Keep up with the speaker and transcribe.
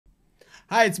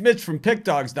Hi, it's Mitch from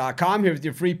PickDawgz.com here with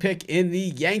your free pick in the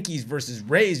Yankees versus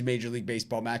Rays Major League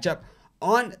Baseball matchup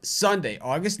on Sunday,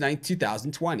 August 9th,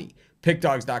 2020.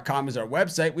 PickDawgz.com is our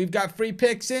website. We've got free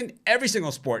picks in every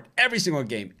single sport, every single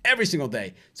game, every single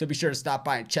day. So be sure to stop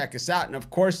by and check us out. And of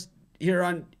course, here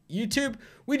on YouTube,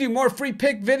 we do more free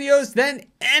pick videos than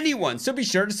anyone. So be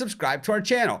sure to subscribe to our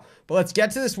channel. But let's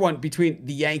get to this one between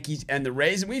the Yankees and the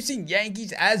Rays. And we've seen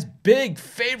Yankees as big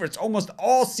favorites almost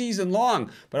all season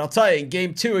long. But I'll tell you, in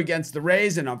game 2 against the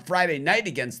Rays and on Friday night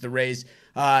against the Rays,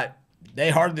 they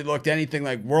hardly looked anything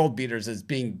like world beaters, as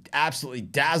being absolutely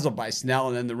dazzled by Snell.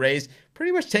 And then the Rays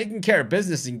pretty much taking care of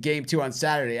business in game 2 on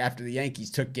Saturday after the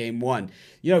Yankees took game 1.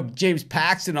 You know, James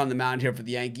Paxton on the mound here for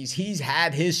the Yankees, he's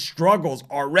had his struggles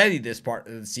already this part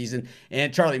of the season.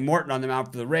 And Charlie Morton on the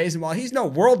mound for the Rays. And while he's no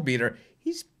world beater,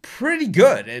 he's pretty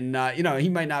good. And, you know, he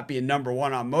might not be a number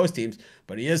 1 on most teams,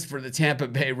 but he is for the Tampa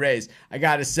Bay Rays. I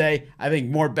got to say, I think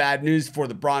more bad news for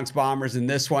the Bronx Bombers in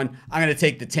this one. I'm going to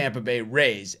take the Tampa Bay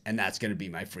Rays, and that's going to be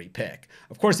my free pick.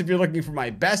 Of course, if you're looking for my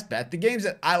best bet, the games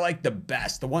that I like the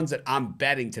best, the ones that I'm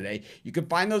betting today, you can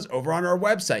find those over on our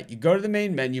website. You go to the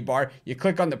main menu bar, you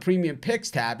click on the Premium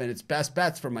Picks tab, and it's best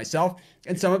bets for myself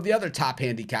and some of the other top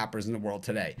handicappers in the world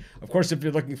today. Of course, if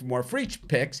you're looking for more free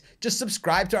picks, just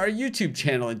subscribe to our YouTube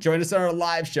channel and join us on our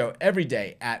live show every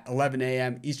day at 11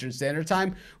 a.m. Eastern Standard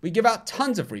Time. We give out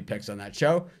tons of free picks on that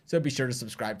show, so be sure to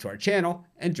subscribe to our channel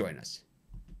and join us.